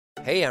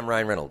Hey, I'm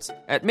Ryan Reynolds.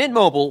 At Mint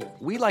Mobile,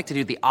 we like to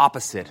do the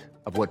opposite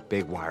of what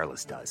Big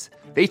Wireless does.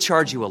 They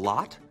charge you a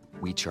lot,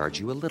 we charge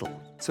you a little.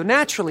 So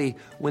naturally,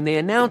 when they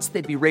announced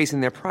they'd be raising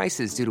their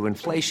prices due to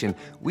inflation,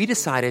 we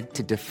decided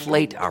to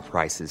deflate our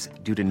prices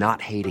due to not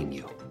hating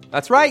you.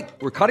 That's right.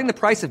 We're cutting the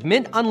price of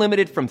Mint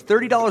Unlimited from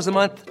 $30 a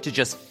month to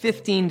just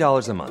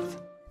 $15 a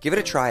month. Give it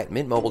a try at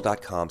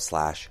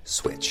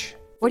mintmobile.com/switch.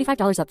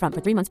 $45 up front for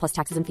 3 months plus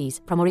taxes and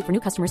fees. Promo rate for new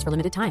customers for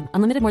limited time.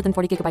 Unlimited more than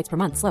 40 gigabytes per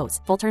month. Slows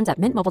full terms at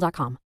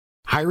mintmobile.com.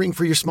 Hiring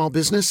for your small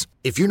business?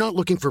 If you're not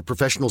looking for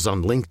professionals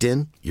on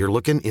LinkedIn, you're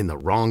looking in the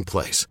wrong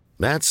place.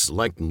 That's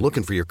like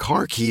looking for your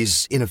car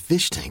keys in a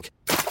fish tank.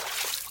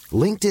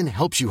 LinkedIn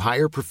helps you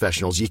hire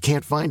professionals you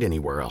can't find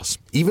anywhere else,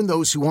 even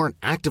those who aren't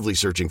actively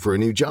searching for a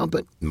new job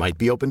but might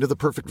be open to the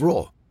perfect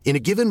role. In a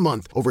given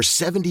month, over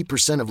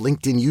 70% of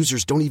LinkedIn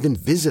users don't even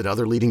visit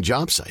other leading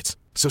job sites.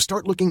 So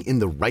start looking in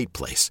the right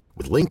place.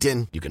 With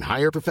LinkedIn, you can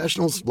hire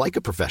professionals like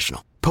a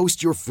professional.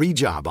 Post your free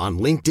job on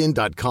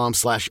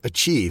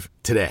linkedin.com/achieve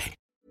today.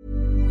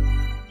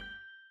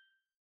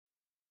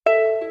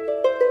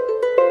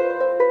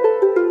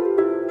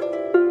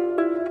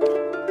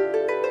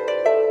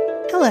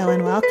 Hello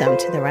and welcome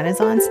to the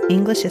Renaissance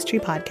English History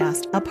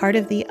Podcast, a part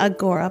of the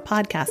Agora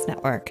Podcast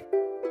Network.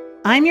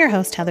 I'm your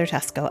host, Heather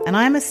Teysko, and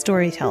I'm a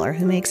storyteller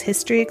who makes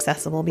history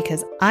accessible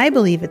because I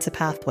believe it's a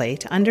pathway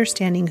to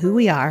understanding who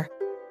we are,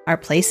 our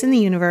place in the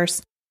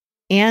universe,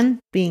 and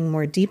being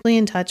more deeply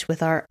in touch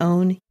with our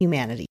own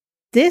humanity.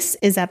 This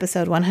is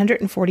episode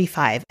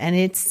 145, and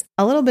it's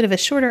a little bit of a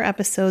shorter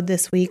episode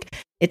this week.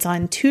 It's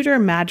on Tudor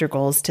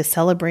madrigals to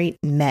celebrate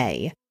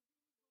May.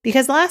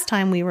 Because last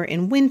time we were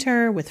in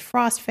winter with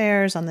frost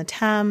fairs on the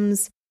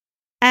Thames,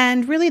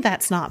 and really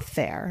that's not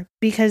fair,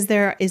 because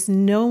there is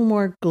no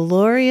more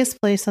glorious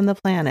place on the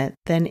planet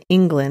than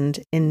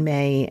England in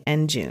May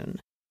and June.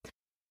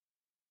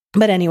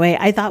 But anyway,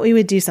 I thought we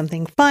would do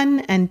something fun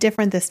and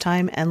different this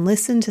time and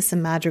listen to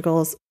some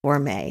madrigals for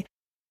May.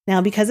 Now,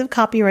 because of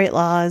copyright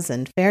laws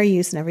and fair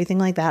use and everything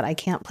like that, I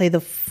can't play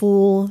the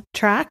full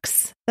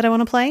tracks that I want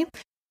to play.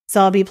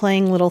 So I'll be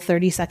playing little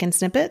 30-second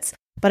snippets.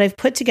 But I've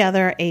put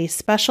together a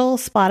special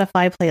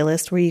Spotify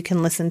playlist where you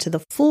can listen to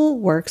the full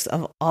works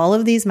of all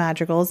of these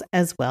madrigals,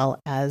 as well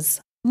as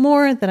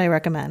more that I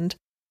recommend.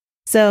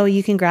 So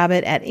you can grab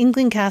it at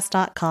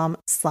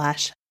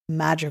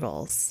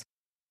englandcast.com/madrigals.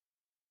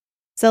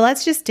 So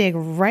let's just dig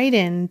right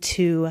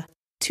into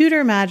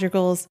Tudor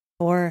madrigals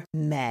for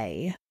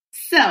May.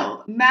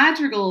 So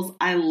madrigals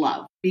I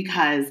love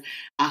because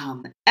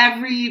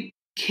every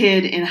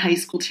kid in high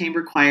school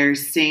chamber choir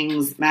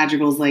sings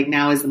madrigals like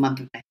Now is the Month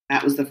of May.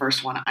 That was the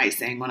first one I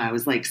sang when I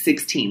was like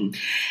 16.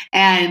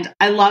 And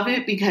I love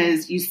it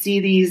because you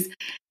see these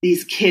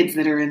kids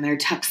that are in their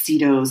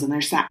tuxedos and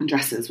their satin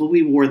dresses. Well,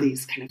 we wore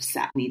these kind of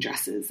satiny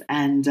dresses.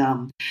 And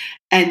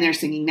they're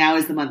singing Now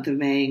is the Month of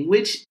May,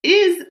 which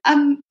is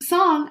a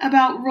song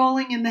about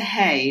rolling in the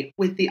hay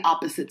with the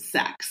opposite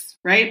sex,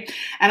 right?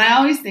 And I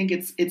always think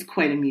it's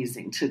quite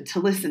amusing to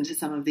listen to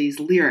some of these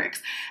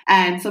lyrics.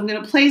 And so I'm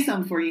going to play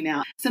some for you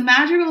now. So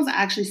madrigals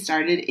actually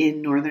started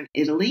in northern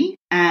Italy,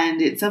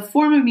 and it's a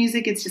form of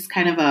music. It's just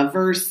kind of a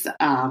verse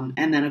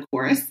and then a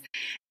chorus,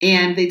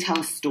 and they tell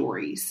a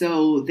story.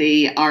 So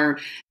they're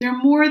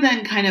more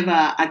than kind of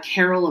a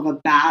carol of a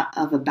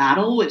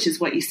battle, which is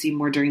what you see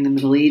more during the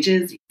Middle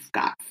Ages. You've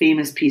got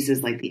famous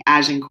pieces like the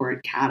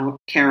Agincourt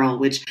Carol,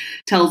 which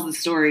tells the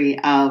story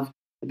of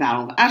the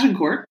Battle of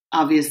Agincourt,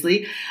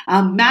 obviously.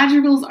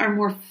 Madrigals are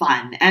more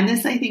fun. And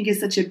this, I think, is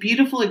such a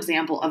beautiful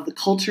example of the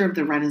culture of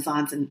the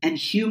Renaissance and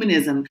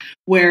humanism,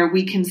 where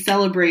we can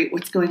celebrate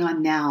what's going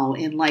on now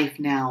in life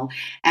now.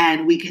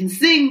 And we can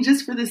sing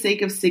just for the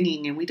sake of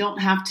singing. And we don't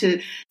have to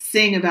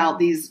sing about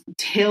these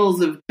tales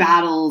of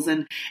battles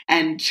and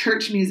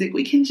church music.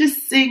 We can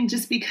just sing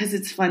just because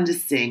it's fun to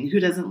sing. Who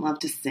doesn't love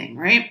to sing,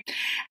 right?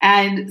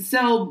 And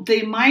so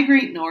they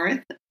migrate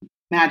north,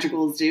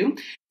 madrigals do,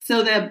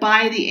 so that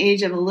by the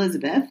age of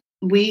Elizabeth,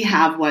 we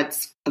have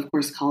what's, of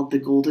course, called the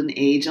Golden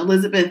Age.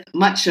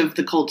 Much of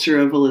the culture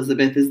of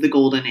Elizabeth is the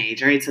Golden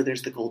Age, right? So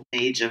there's the Golden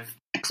Age of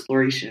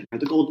exploration, or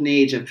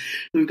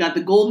we've got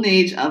the Golden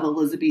Age of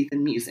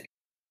Elizabethan music.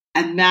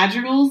 And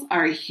madrigals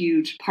are a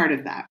huge part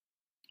of that.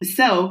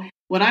 So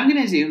what I'm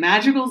going to do,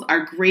 madrigals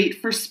are great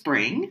for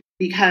spring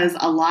because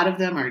a lot of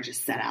them are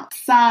just set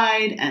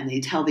outside and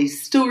they tell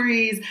these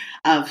stories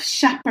of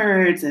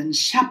shepherds and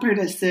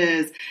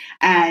shepherdesses,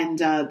 and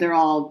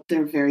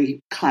they're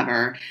very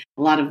clever.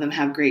 A lot of them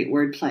have great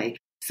wordplay.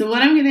 So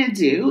what I'm going to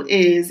do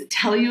is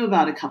tell you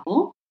about a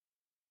couple,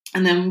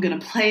 and then I'm going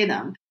to play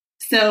them.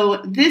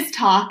 So this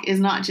talk is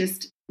not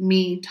just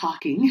me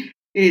talking,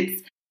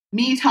 it's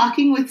me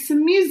talking with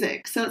some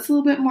music. So it's a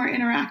little bit more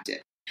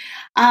interactive.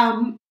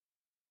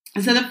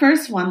 So the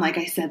first one, like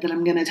I said, that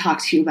I'm going to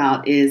talk to you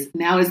about is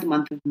Now is the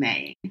Month of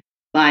May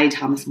by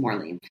Thomas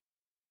Morley.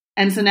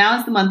 And so Now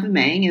is the Month of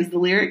May, as the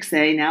lyrics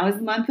say, now is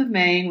the month of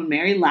May when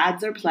merry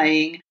lads are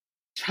playing,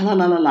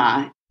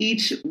 tra-la-la-la-la,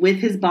 each with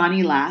his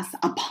bonny lass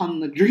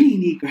upon the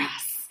greeny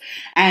grass.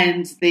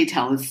 And they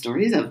tell the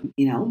stories of,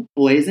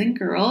 boys and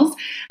girls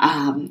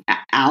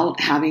out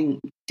having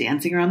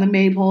dancing around the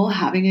maypole,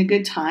 having a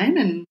good time,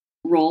 and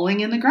rolling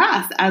in the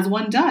grass, as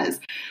one does.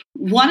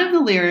 One of the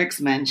lyrics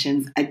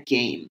mentions a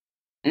game,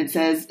 and it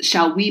says,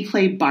 "Shall we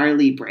play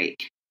barley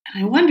break?"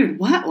 And I wondered,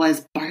 what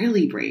was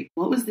barley break?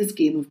 What was this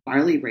game of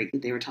barley break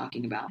that they were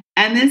talking about?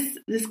 And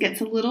this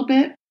gets a little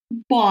bit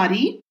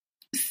bawdy,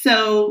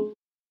 so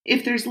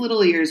if there's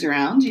little ears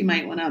around, you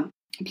might want to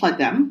plug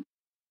them.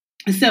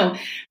 So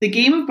the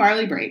game of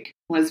barley break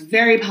was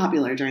very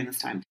popular during this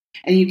time.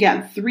 And you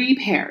get 3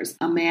 pairs,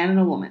 a man and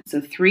a woman. So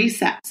 3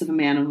 sets of a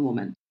man and a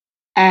woman.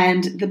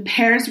 And the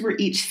pairs were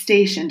each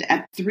stationed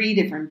at 3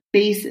 different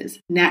bases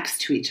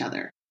next to each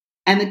other.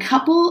 And the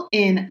couple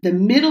in the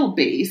middle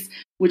base,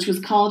 which was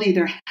called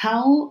either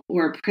hell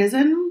or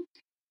prison,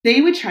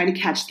 they would try to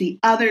catch the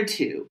other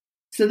 2.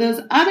 So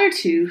those other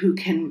 2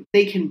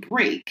 they can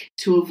break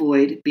to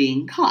avoid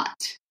being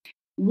caught.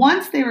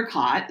 Once they were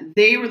caught,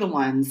 they were the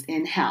ones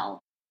in hell.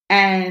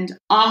 And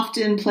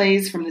often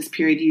plays from this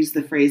period use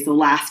the phrase "the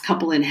last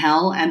couple in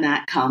hell," and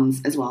that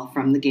comes as well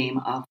from the game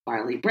of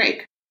barley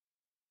break.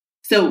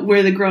 So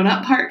where the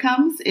grown-up part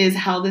comes is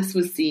how this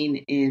was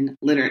seen in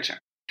literature.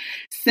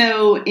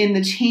 So in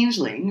The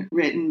Changeling,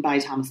 written by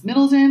Thomas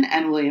Middleton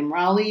and William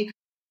Rowley,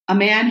 a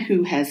man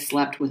who has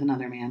slept with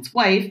another man's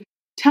wife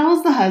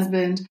tells the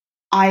husband,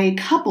 "I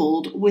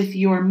coupled with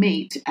your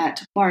mate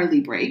at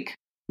barley break.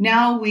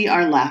 Now we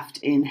are left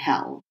in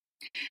hell."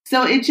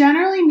 So it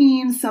generally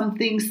means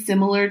something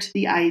similar to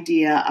the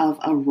idea of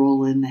a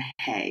roll in the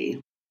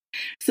hay.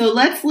 So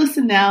let's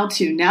listen now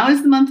to "Now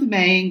is the Month of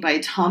Maying" by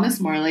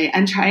Thomas Morley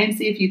and try and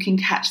see if you can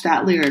catch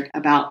that lyric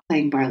about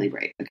playing barley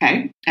break,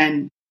 okay?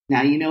 And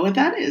now you know what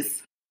that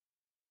is.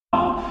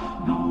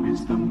 Now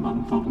is the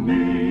month of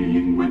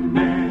Maying, when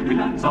merry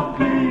lads are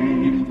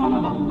playing. Fa la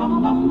la la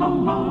la la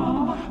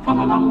la, fa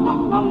la la la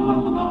la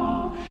la la.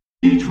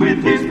 Each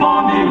with his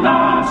bonny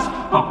lass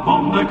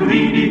upon the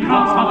greeny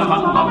grass. La la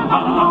la la la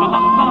la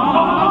la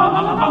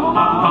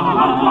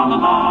la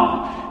la.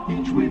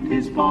 Each with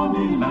his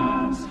bonny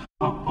lass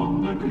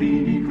upon the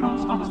greeny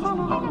grass. La la la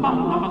la la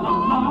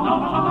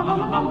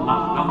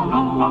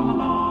la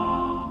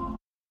la.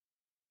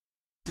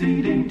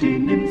 Say dainty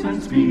nymphs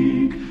and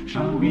speak,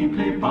 shall we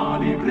play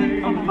barley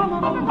break? La la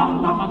la la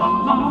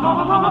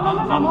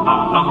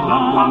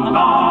la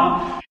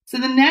la. So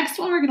the next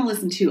one we're going to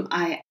listen to,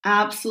 I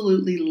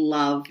absolutely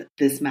love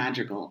this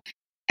madrigal.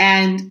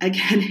 And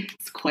again,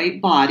 it's quite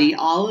bawdy.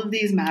 All of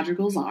these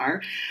madrigals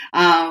are.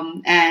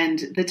 And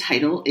the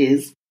title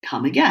is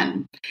 "Come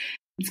Again."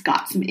 It's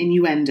got some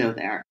innuendo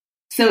there.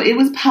 So it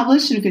was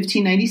published in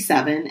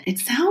 1597. It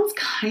sounds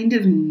kind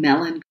of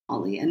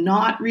melancholy and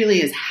not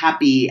really as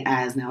happy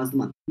as "Now is the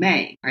Month of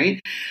May," right?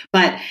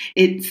 But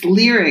its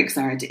lyrics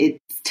are, it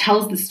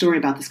tells the story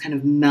about this kind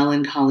of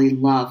melancholy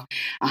love.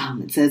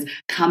 It says,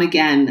 "Come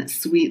again,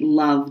 sweet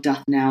love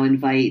doth now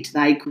invite,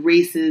 thy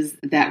graces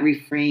that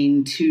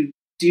refrain to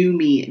do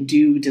me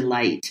do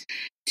delight,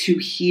 to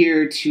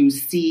hear, to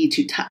see,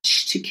 to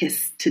touch, to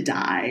kiss, to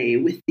die,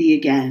 with thee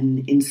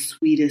again in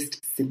sweetest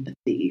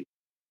sympathy."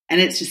 And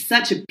it's just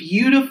such a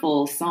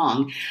beautiful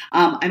song.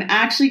 I'm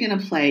actually going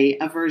to play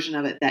a version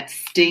of it that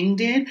Sting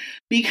did,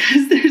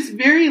 because there's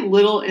very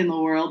little in the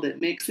world that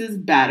mixes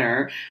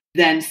better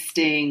than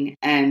Sting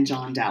and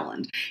John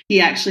Dowland. He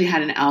actually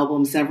had an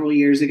album several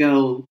years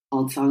ago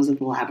called "Songs of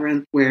the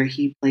Labyrinth," where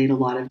he played a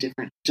lot of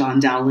different John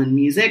Dowland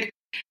music.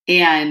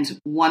 And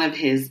one of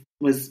his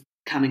was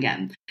 "Come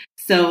Again."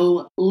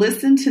 So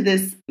listen to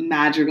this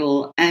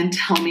madrigal and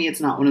tell me it's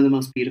not one of the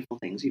most beautiful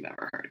things you've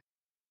ever heard.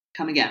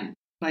 "Come Again"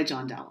 by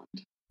John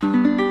Dowland.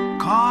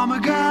 Come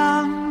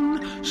again,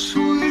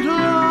 sweet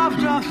love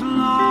doth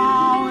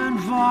now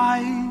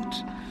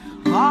invite,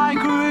 thy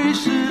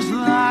graces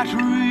that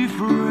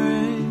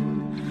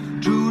refrain,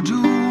 to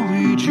do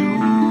me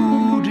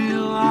due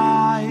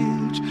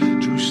delight,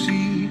 to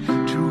see,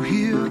 to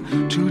hear,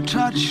 to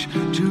touch,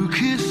 to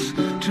kiss,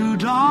 to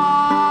die,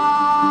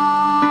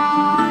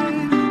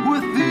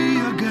 with thee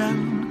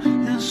again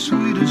in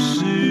sweetest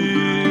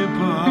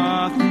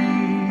sympathy,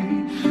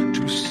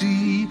 to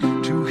see,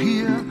 to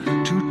hear,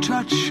 to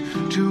touch,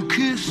 to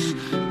kiss,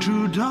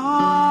 to die,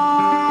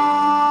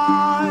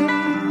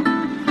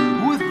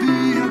 with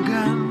thee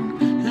again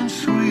in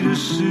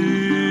sweetest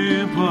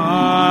sympathy.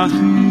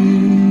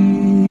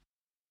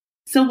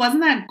 So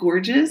wasn't that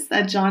gorgeous,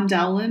 that John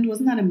Dowland?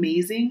 Wasn't that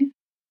amazing?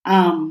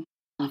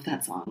 Love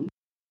that song.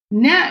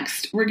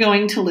 Next, we're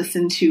going to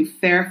listen to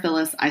 "Fair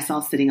Phyllis I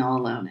Saw Sitting All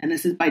Alone," and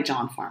this is by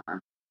John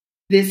Farmer.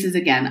 This is,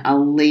 again, a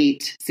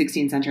late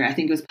 16th century. I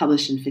think it was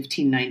published in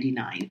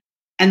 1599.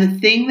 And the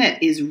thing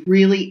that is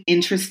really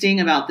interesting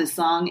about this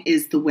song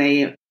is the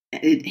way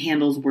it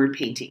handles word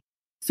painting.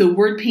 So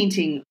word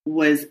painting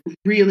was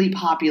really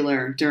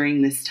popular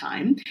during this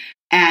time.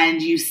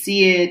 And you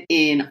see it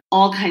in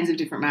all kinds of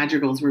different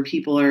madrigals where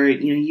people are,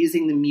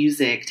 using the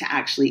music to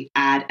actually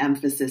add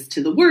emphasis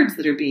to the words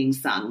that are being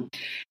sung.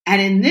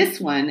 And in this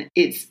one,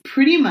 it's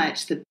pretty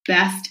much the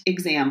best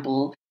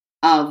example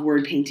of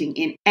word painting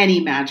in any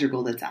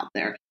madrigal that's out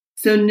there.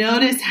 So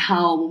notice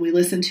how, when we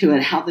listen to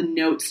it, how the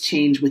notes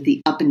change with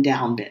the up and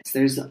down bits.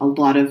 There's a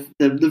lot of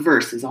the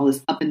verses, all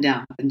this up and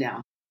down, up and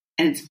down.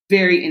 And it's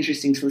very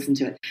interesting to listen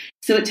to it.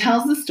 So it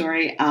tells the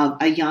story of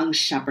a young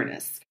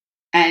shepherdess,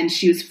 and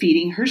she was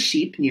feeding her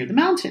sheep near the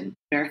mountain,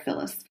 Fair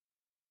Phyllis.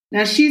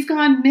 Now she's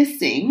gone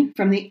missing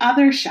from the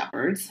other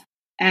shepherds,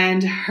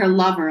 and her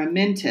lover,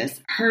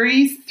 Amyntas,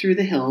 hurries through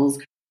the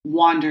hills,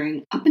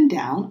 wandering up and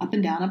down, up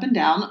and down, up and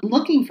down,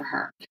 looking for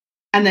her.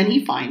 And then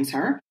he finds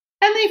her,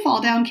 and they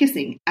fall down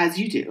kissing, as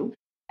you do.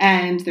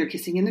 And they're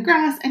kissing in the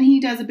grass, and he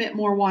does a bit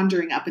more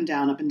wandering up and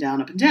down, up and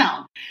down, up and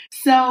down.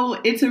 So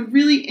it's a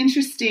really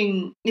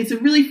interesting, it's a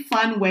really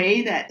fun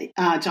way that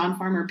John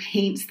Farmer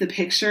paints the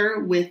picture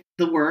with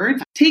the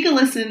words. Take a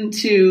listen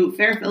to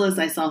Fair Phyllis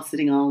I Saw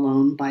Sitting All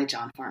Alone by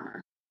John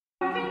Farmer.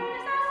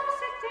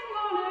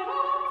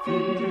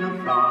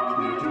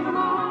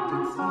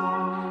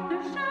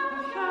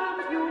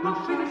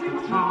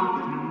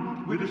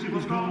 Whither she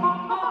was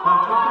gone.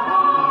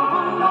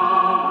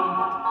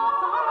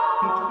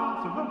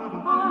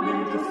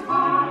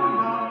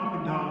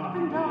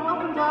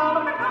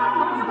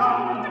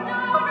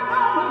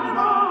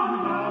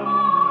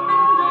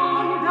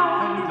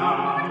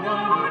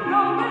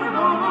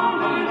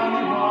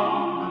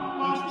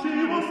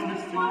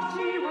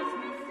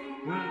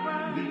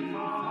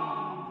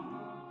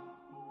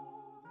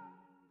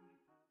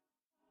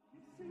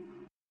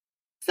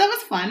 So that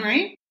was fun,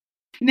 right?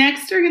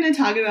 Next, we're going to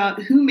talk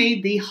about Who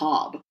Made Thee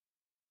Hob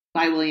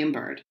by William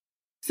Byrd.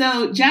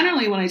 So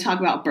generally, when I talk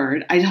about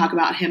Byrd, I talk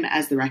about him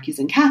as the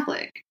Requiem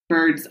Catholic.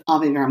 Byrd's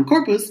Ave Verum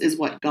Corpus is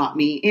what got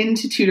me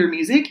into Tudor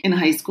music in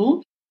high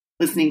school,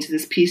 listening to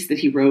this piece that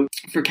he wrote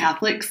for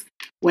Catholics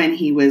when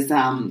he was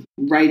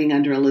writing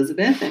under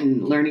Elizabeth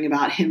and learning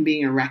about him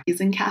being a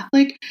Requiem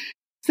Catholic.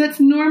 So that's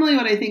normally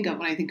what I think of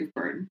when I think of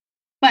Byrd.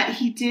 But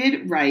he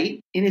did write,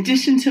 in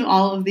addition to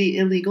all of the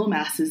illegal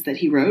masses that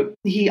he wrote,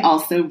 he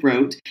also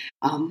wrote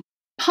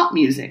pop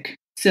music.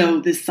 So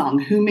this song,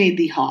 Who Made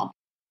Thee Hob?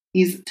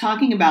 He's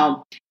talking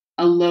about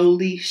a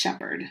lowly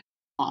shepherd,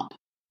 Hob,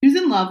 who's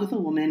in love with a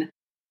woman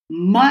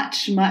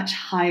much, much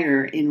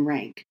higher in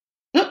rank.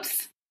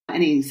 Oops.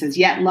 And he says,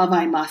 yet love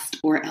I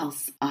must, or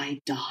else I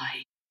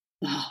die.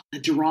 Oh, the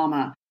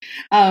drama.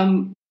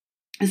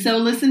 So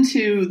listen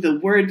to the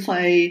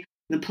wordplay,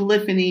 the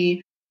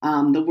polyphony,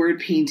 the word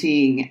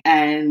painting,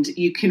 and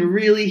you can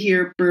really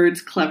hear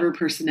Byrd's clever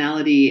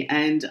personality.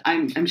 And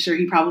I'm sure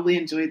he probably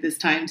enjoyed this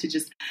time to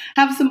just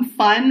have some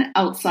fun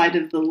outside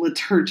of the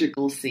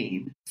liturgical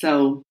scene.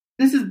 So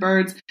this is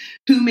Byrd's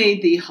Who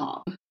Made Thee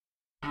Hob?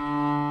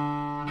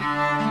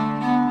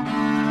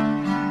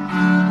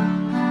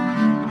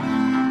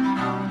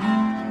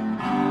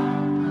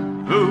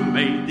 Who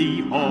made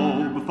thee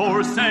hob,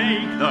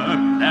 forsake the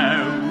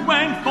plough,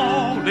 and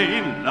fall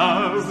in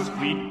love?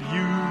 Sweet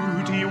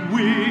beauty,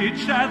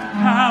 which hath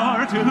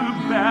power to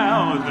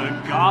bow the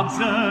gods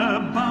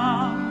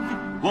above.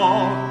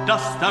 What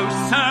dost thou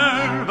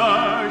serve,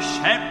 a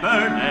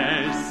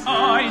shepherdess?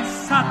 I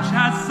such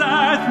as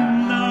hath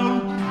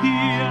no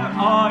peer,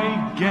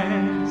 I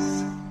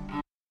guess.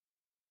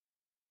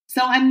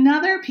 So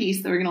another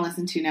piece that we're going to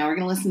listen to now, we're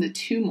going to listen to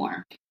two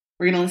more.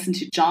 We're going to listen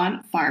to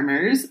John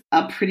Farmer's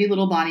A Pretty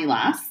Little Bonny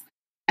Lass.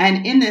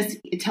 And in this,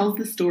 it tells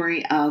the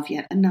story of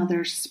yet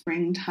another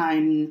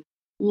springtime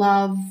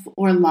love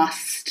or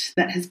lust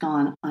that has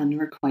gone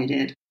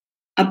unrequited.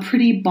 A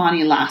pretty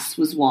bonny lass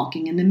was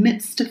walking in the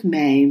midst of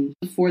May,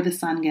 before the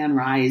sun 'gan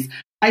rise.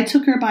 I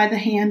took her by the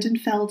hand and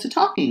fell to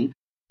talking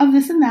of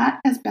this and that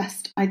as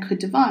best I could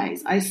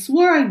devise. I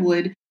swore I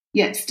would,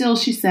 yet still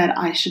she said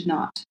I should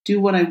not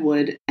do what I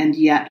would, and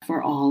yet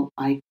for all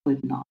I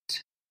could not.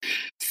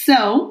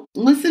 So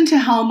listen to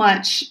how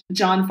much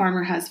John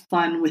Farmer has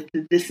fun with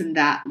the this and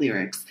that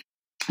lyrics.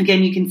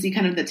 Again, you can see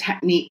kind of the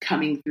technique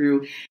coming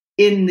through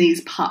in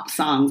these pop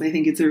songs. I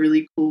think it's a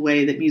really cool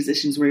way that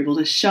musicians were able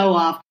to show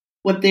off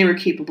what they were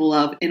capable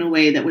of in a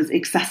way that was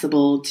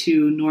accessible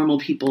to normal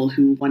people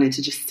who wanted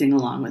to just sing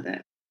along with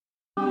it.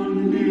 A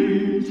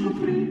little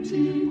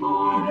pretty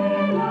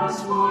bonny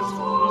lass was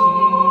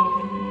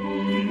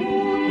walking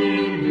in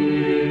the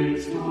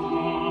midst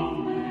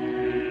of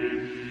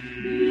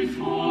May,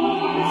 before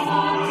the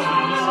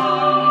sun's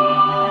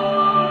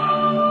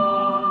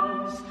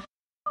rise.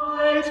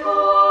 I took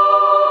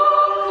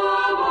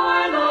her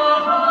by the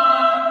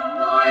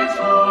hand, I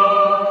took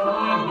her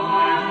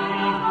by the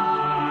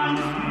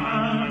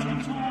hand,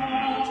 and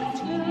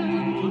talked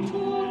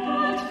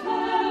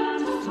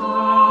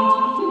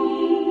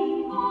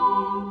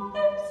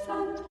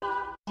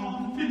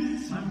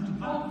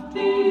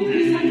and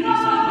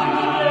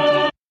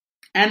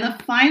And the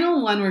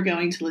final one we're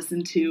going to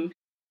listen to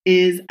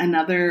is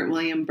another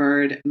William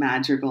Byrd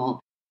madrigal.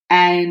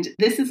 And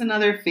this is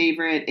another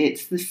favorite.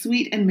 It's the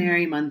sweet and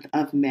merry month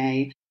of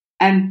May.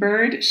 And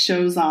Byrd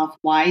shows off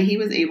why he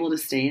was able to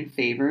stay in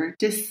favor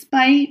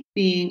despite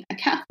being a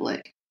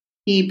Catholic.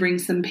 He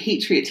brings some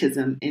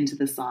patriotism into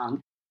the song.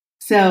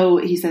 So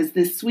he says,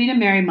 this sweet and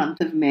merry month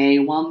of May,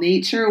 while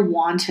nature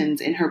wantons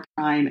in her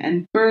prime,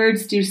 and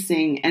birds do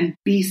sing, and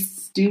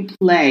beasts do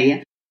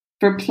play,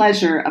 for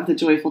pleasure of the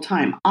joyful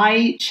time.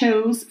 I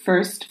chose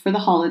first for the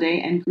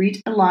holiday and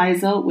greet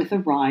Eliza with a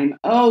rhyme.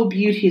 Oh,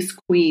 beauteous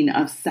queen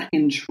of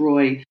second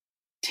Troy,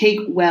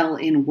 take well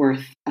in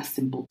worth a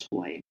simple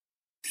toy.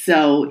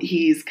 So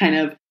he's kind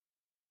of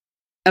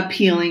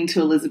appealing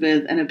to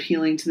Elizabeth and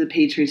appealing to the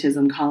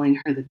patriotism,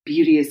 calling her the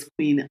beauteous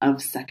queen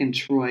of second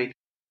Troy.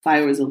 If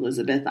I was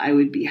Elizabeth, I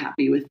would be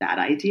happy with that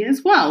idea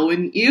as well,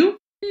 wouldn't you?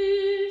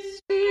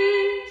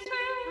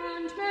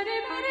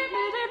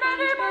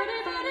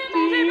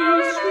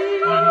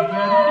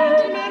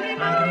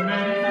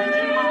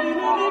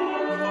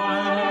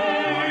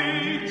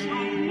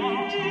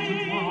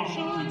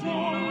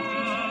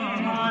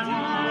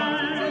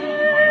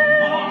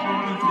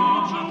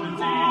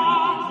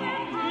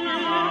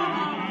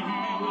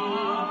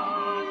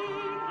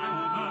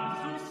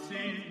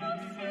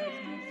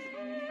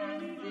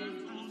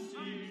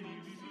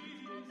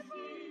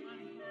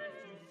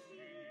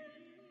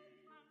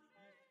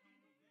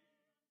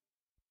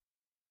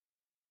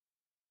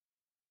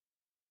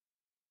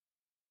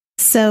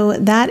 So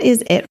that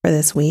is it for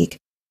this week.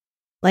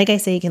 Like I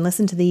say, you can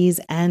listen to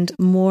these and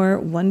more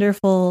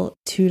wonderful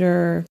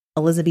Tudor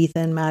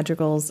Elizabethan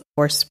madrigals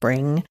for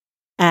spring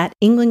at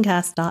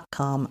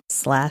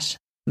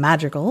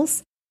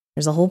englandcast.com/madrigals.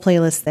 There's a whole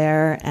playlist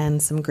there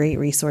and some great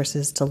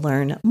resources to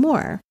learn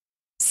more.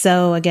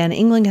 So again,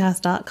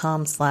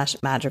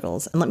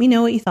 englandcast.com/madrigals. And let me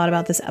know what you thought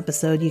about this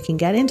episode. You can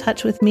get in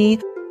touch with me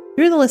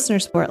through the listener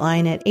support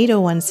line at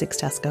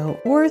 8016TESCO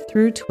or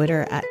through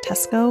Twitter at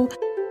Tesco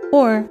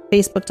or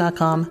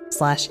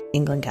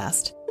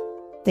facebook.com/englandcast.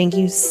 Thank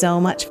you so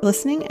much for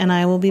listening, and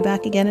I will be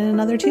back again in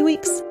another 2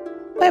 weeks.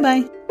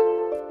 Bye-bye.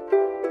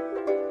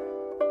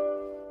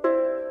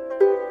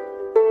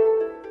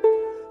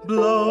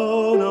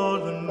 Blow,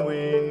 northern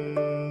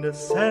wind,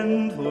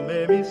 send who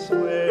may be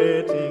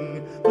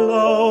sweating.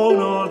 Blow,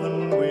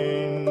 northern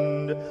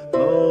wind,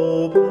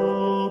 blow,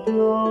 blow,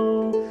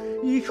 blow.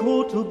 Ich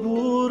hote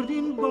boord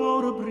in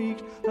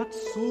Bauerbriek, dat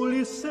sul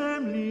is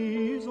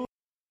semlis.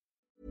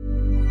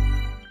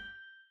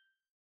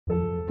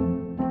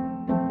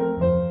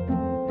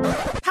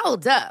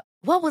 Hold up.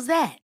 What was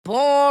that?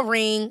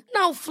 Boring.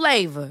 No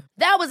flavor.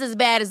 That was as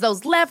bad as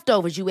those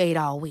leftovers you ate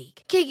all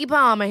week. Keke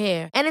Palmer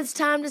here, and it's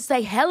time to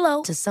say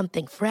hello to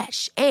something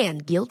fresh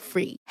and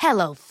guilt-free.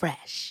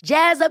 HelloFresh.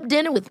 Jazz up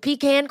dinner with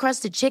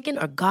pecan-crusted chicken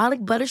or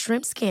garlic butter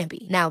shrimp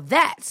scampi. Now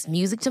that's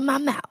music to my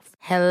mouth.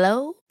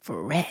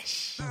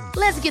 HelloFresh.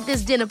 Let's get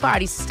this dinner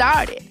party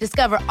started.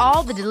 Discover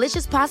all the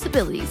delicious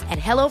possibilities at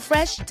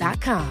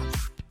HelloFresh.com.